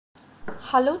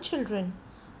Hello children,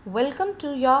 welcome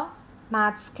to your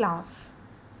maths class.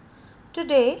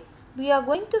 Today we are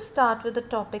going to start with the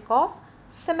topic of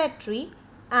symmetry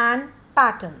and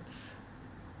patterns.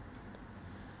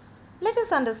 Let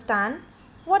us understand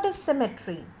what is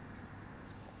symmetry.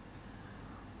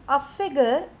 A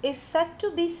figure is said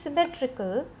to be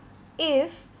symmetrical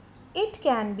if it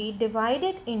can be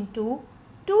divided into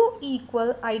two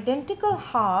equal identical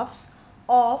halves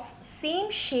of same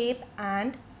shape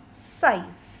and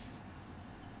size.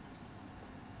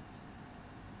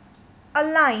 A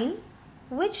line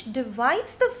which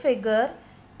divides the figure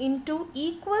into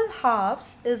equal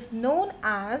halves is known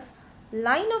as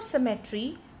line of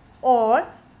symmetry or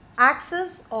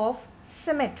axis of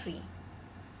symmetry.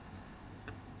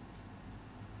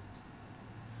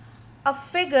 A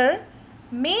figure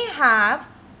may have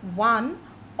one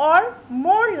or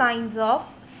more lines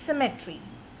of symmetry.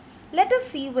 Let us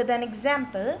see with an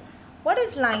example what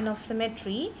is line of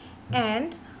symmetry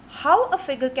and how a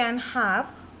figure can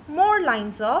have more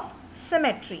lines of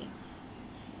symmetry.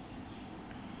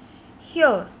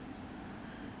 Here,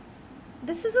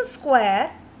 this is a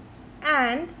square,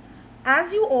 and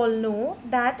as you all know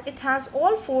that it has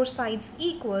all four sides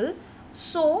equal,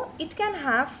 so it can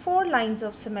have four lines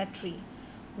of symmetry: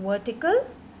 vertical,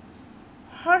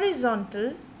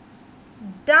 horizontal,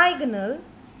 diagonal,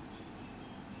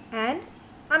 and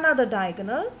another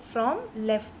diagonal from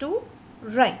left to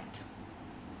right.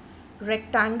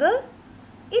 Rectangle,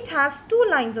 it has two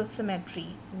lines of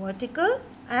symmetry, vertical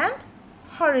and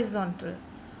horizontal.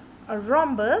 A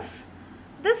rhombus,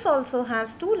 this also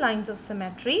has two lines of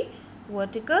symmetry,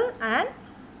 vertical and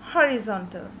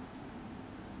horizontal.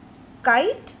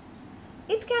 Kite,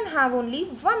 it can have only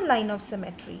one line of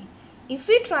symmetry. If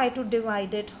we try to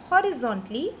divide it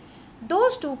horizontally,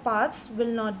 those two parts will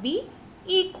not be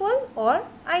equal or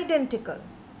identical.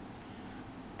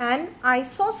 An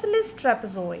isosceles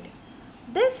trapezoid,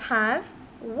 this has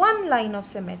one line of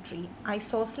symmetry.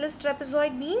 Isosceles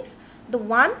trapezoid means the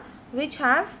one which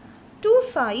has two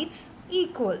sides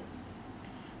equal.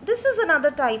 This is another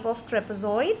type of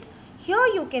trapezoid. Here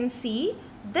you can see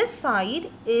this side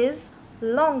is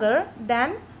longer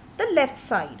than the left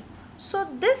side. So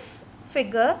this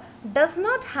figure does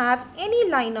not have any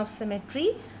line of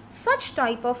symmetry. Such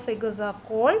type of figures are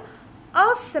called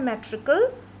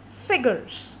asymmetrical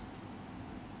figures.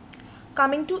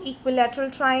 Coming to equilateral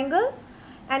triangle.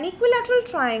 An equilateral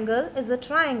triangle is a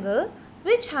triangle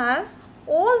which has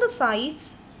all the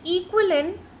sides equal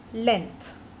in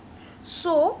length.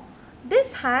 So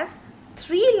this has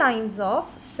three lines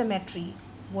of symmetry,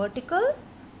 vertical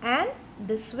and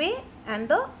this way and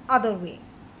the other way.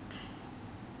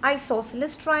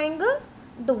 Isosceles triangle,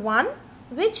 the one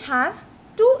which has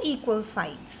two equal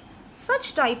sides.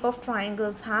 Such type of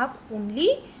triangles have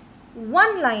only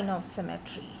one line of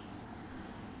symmetry.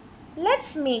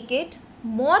 Let's make it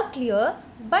more clear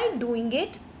by doing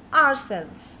it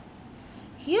ourselves.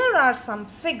 Here are some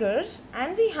figures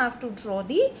and we have to draw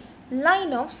the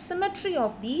line of symmetry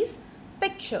of these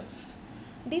pictures.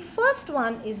 The first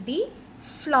one is the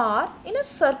flower in a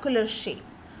circular shape.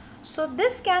 So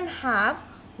this can have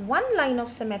one line of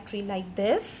symmetry like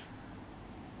this,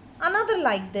 another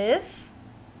like this,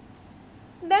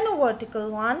 then a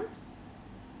vertical one.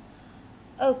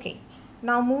 Okay,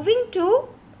 now moving to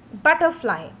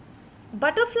butterfly.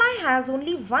 Butterfly has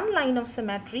only one line of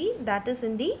symmetry, that is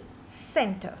in the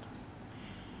center.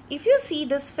 If you see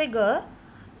this figure,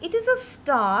 it is a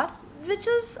star which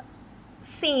is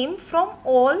same from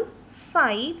all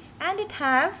sides and it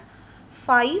has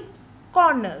 5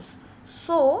 corners.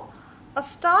 So a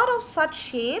star of such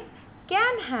shape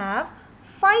can have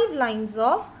 5 lines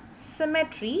of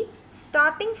symmetry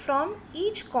starting from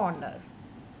each corner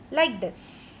like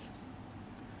this.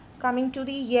 Coming to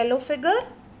the yellow figure,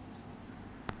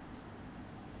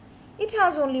 it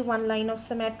has only one line of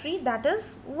symmetry, that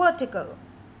is vertical.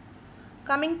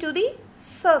 Coming to the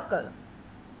circle,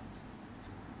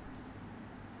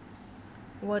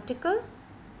 vertical,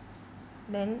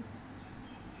 then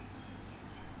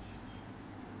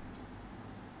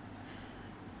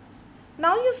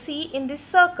now you see in this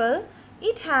circle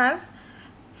it has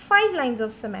 5 lines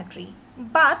of symmetry,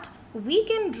 but we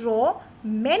can draw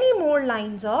many more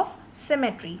lines of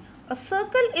symmetry. A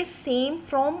circle is same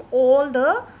from all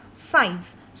the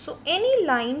sides, so any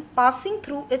line passing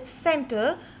through its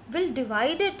center will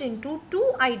divide it into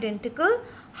two identical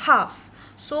halves.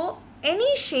 So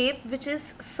any shape which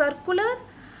is circular,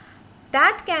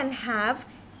 that can have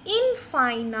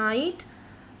infinite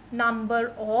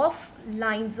number of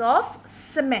lines of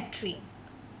symmetry,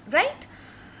 right?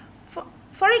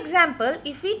 For example,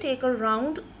 if we take a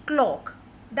round clock,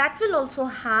 that will also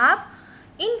have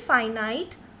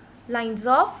infinite lines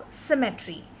of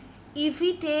symmetry. If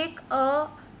we take a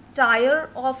tire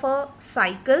of a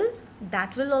cycle,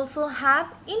 that will also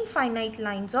have infinite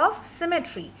lines of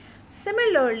symmetry.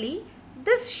 Similarly,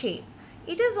 this shape,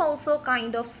 it is also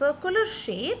kind of circular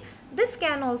shape. This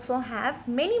can also have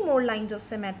many more lines of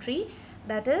symmetry,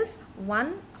 that is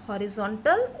one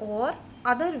horizontal or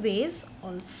other ways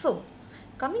also.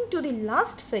 Coming to the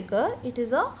last figure, it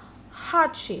is a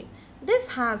heart shape.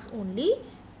 This has only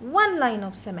one line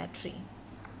of symmetry.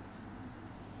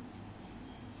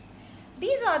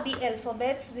 These are the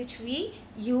alphabets which we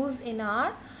use in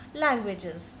our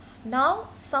languages. Now,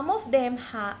 some of them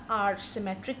are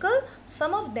symmetrical,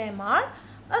 some of them are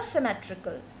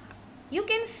asymmetrical. You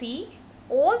can see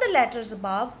all the letters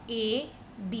above: A,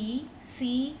 B,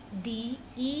 C, D,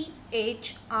 E,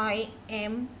 H, I,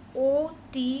 M, O,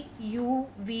 T, U,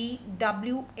 V,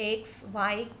 W, X,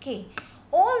 Y, K.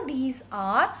 All these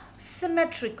are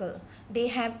symmetrical. They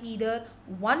have either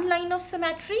one line of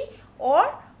symmetry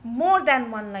or more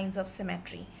than one lines of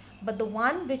symmetry. But the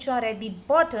one which are at the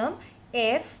bottom,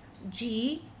 F,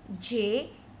 G,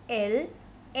 J, L,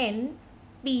 N,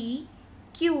 P,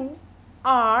 Q,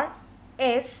 R,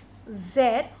 S,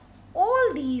 Z,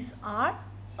 all these are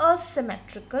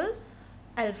asymmetrical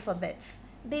alphabets.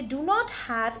 They do not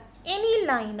have any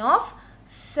line of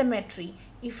symmetry.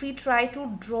 If we try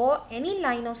to draw any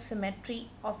line of symmetry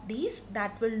of these,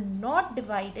 that will not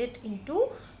divide it into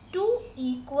two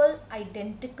equal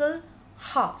identical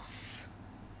halves.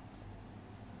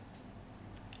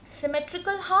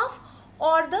 Symmetrical half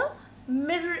or the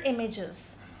mirror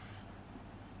images.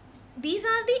 These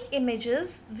are the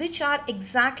images which are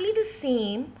exactly the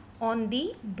same on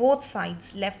the both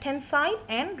sides, left hand side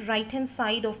and right hand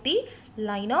side of the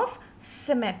line of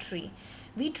symmetry.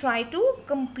 We try to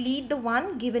complete the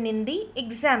one given in the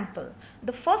example.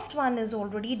 The first one is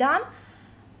already done.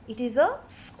 It is a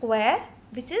square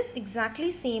which is exactly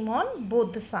same on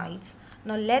both the sides.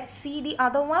 Now let's see the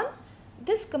other one.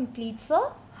 This completes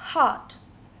a heart.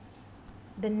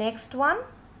 The next one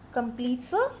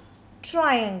completes a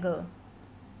triangle,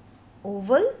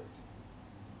 oval,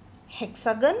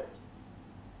 hexagon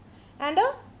and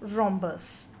a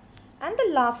rhombus. And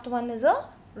the last one is a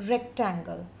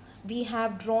rectangle. We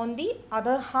have drawn the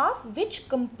other half which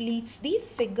completes the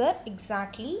figure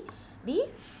exactly the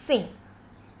same.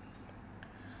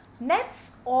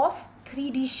 Nets of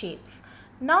 3D shapes.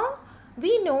 Now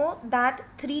we know that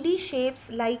 3D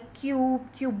shapes like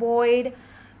cube, cuboid,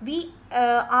 we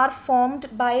are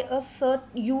formed by a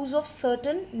use of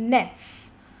certain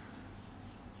nets.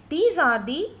 These are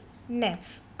the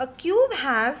nets. A cube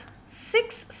has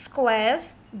 6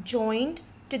 squares joined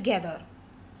together.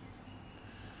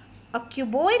 A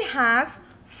cuboid has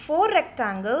 4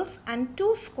 rectangles and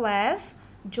 2 squares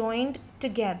joined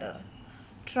together.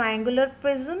 Triangular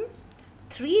prism,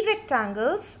 3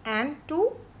 rectangles and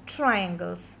 2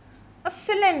 triangles. A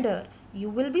cylinder, you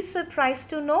will be surprised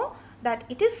to know that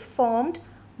it is formed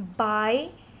by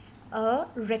a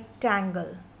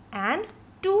rectangle and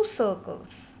 2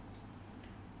 circles.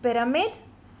 Pyramid,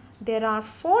 there are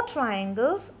 4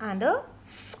 triangles and a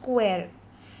square.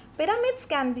 Pyramids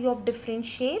can be of different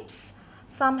shapes.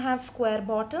 Some have square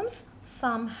bottoms,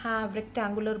 some have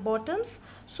rectangular bottoms.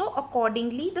 So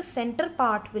accordingly the center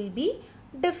part will be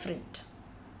different.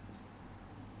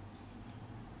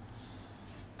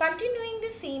 Continuing the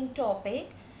same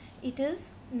topic, it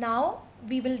is now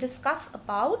we will discuss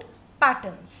about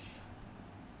patterns.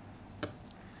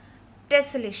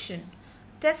 Tessellation.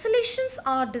 Tessellations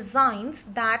are designs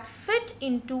that fit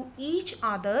into each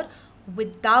other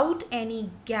without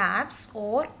any gaps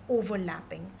or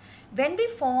overlapping. When we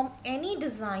form any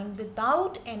design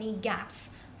without any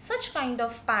gaps, such kind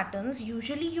of patterns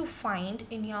usually you find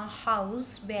in your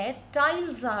house where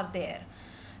tiles are there,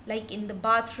 like in the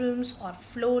bathrooms or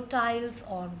floor tiles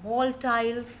or wall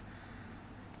tiles.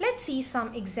 Let's see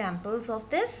some examples of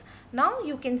this. Now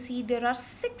you can see there are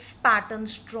 6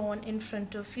 patterns drawn in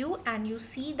front of you, and you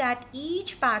see that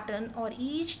each pattern or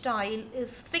each tile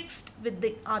is fixed with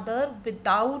the other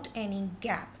without any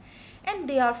gap, and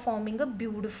they are forming a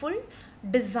beautiful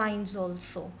designs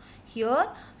also. Here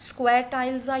square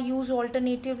tiles are used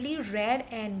alternatively, red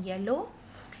and yellow.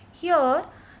 Here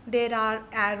there are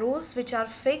arrows which are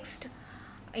fixed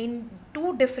in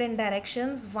 2 different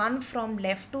directions, one from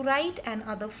left to right and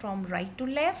other from right to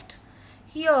left.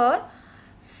 Here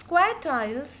square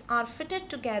tiles are fitted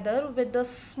together with the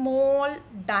small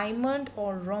diamond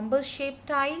or rhombus shaped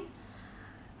tile.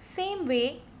 Same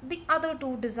way the other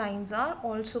 2 designs are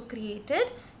also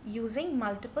created using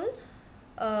multiple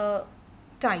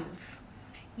tiles.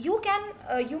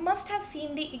 You must have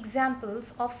seen the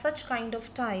examples of such kind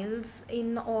of tiles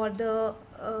in or the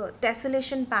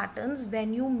tessellation patterns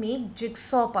when you make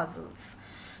jigsaw puzzles.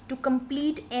 To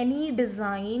complete any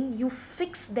design, you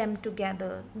fix them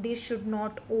together. They should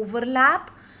not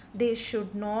overlap. There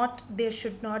should not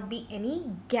be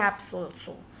any gaps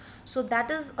also. So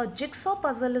that is a jigsaw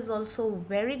puzzle is also a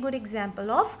very good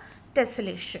example of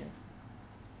tessellation.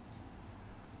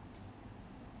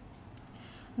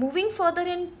 Moving further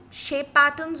in shape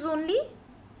patterns only.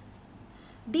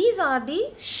 These are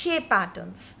the shape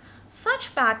patterns.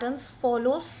 Such patterns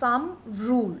follow some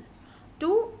rule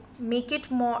to make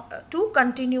it more, to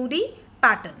continue the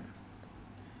pattern.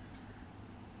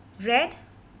 Red,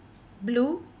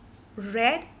 blue,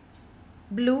 red,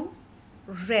 blue,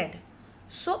 red.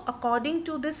 So according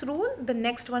to this rule, the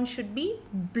next one should be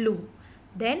blue,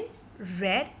 then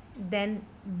red, then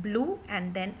blue,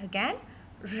 and then again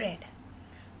red.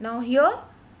 Now here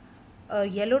a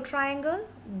yellow triangle,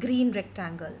 green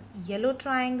rectangle, yellow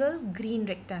triangle, green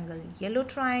rectangle, yellow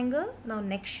triangle. Now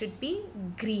next should be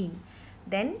green,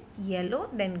 then yellow,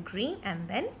 then green, and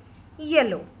then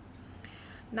yellow.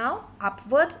 Now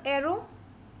upward arrow,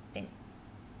 then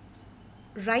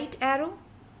right arrow,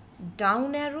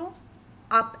 down arrow,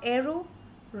 up arrow,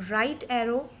 right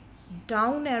arrow,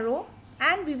 down arrow,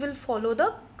 and we will follow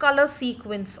the color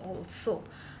sequence also.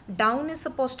 Down is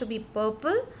supposed to be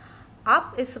purple,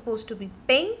 up is supposed to be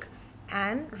pink,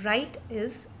 and right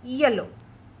is yellow,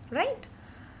 right?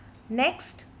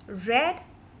 Next, red,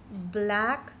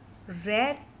 black,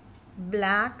 red,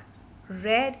 black,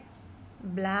 red,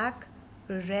 black,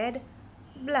 red,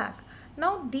 black.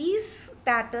 Now these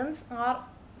patterns are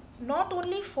not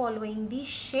only following the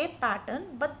shape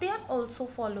pattern, but they are also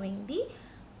following the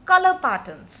color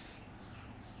patterns.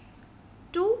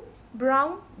 2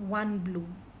 brown, 1 blue,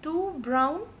 2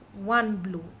 brown, 1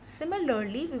 blue.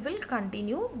 Similarly, we will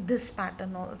continue this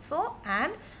pattern also,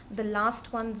 and the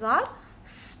last ones are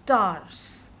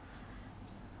stars.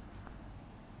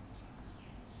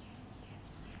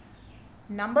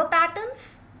 Number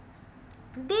patterns,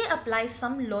 they apply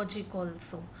some logic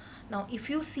also. Now if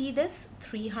you see this,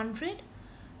 300,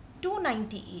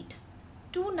 298,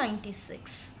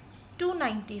 296,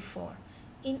 294.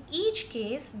 In each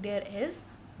case there is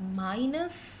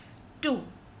 -2.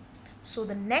 So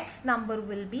the next number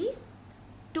will be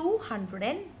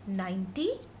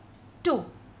 292.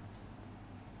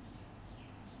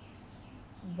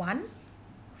 1,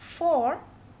 4,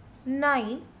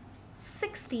 9,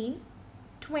 16,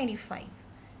 25.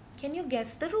 Can you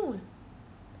guess the rule?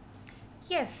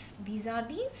 Yes, these are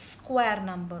the square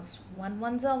numbers. 1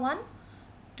 1s are 1,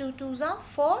 2 2s are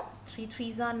 4, 3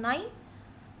 3s are 9,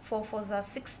 4 4s are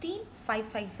 16, 5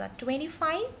 5s are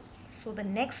 25. So the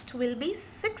next will be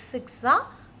 6 6s are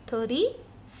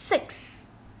 36.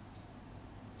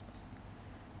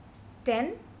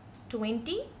 10,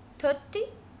 20,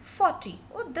 30, 40.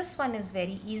 Oh, this one is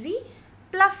very easy.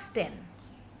 Plus 10.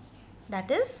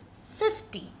 That is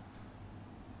 50.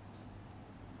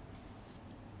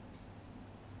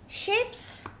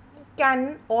 Shapes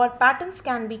can or patterns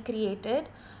can be created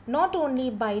not only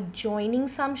by joining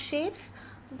some shapes,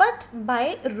 but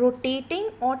by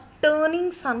rotating or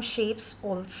turning some shapes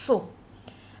also.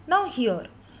 Now here,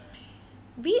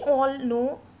 we all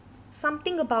know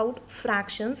something about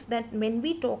fractions, that when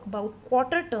we talk about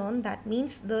quarter turn, that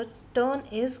means the turn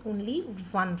is only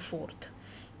 1/4.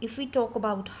 If we talk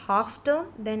about half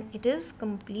turn, then it is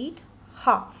complete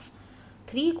half.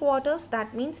 3/4,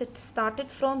 that means it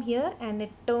started from here and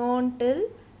it turned till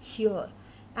here.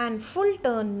 And full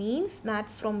turn means that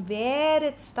from where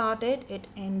it started, it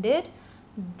ended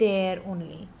there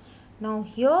only. Now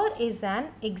here is an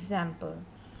example.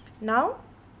 Now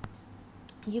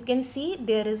you can see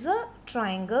there is a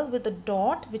triangle with a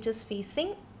dot which is facing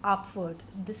upward.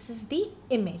 This is the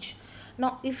image.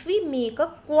 Now if we make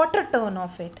a quarter turn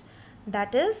of it,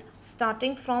 that is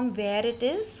starting from where it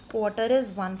is, quarter is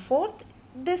 1/4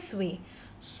 this way.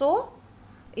 So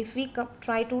if we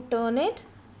try to turn it,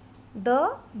 the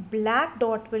black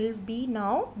dot will be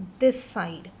now this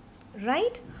side,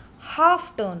 right? Half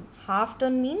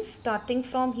turn means starting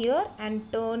from here and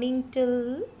turning till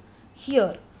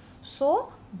here. So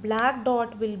black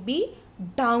dot will be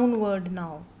downward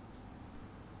now.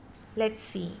 Let's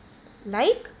see,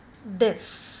 like this.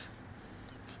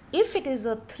 If it is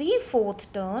a 3/4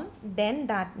 turn, then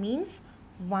that means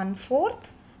 1/4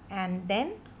 and then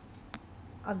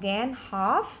again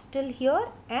half till here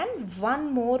and one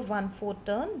more 1/4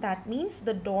 turn. That means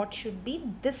the dot should be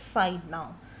this side now.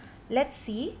 Let's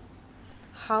see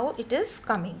how it is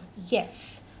coming. Yes,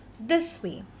 this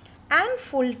way. And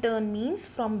full turn means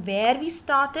from where we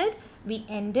started, We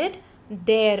ended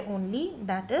there only,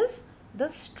 that is the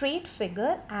straight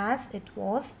figure as it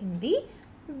was in the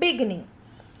beginning.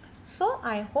 So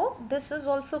I hope this is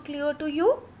also clear to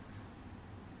you.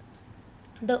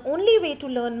 The only way to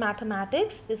learn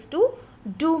mathematics is to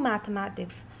do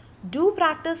mathematics. Do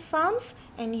practice sums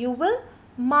and you will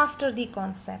master the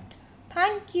concept.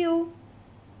 Thank you.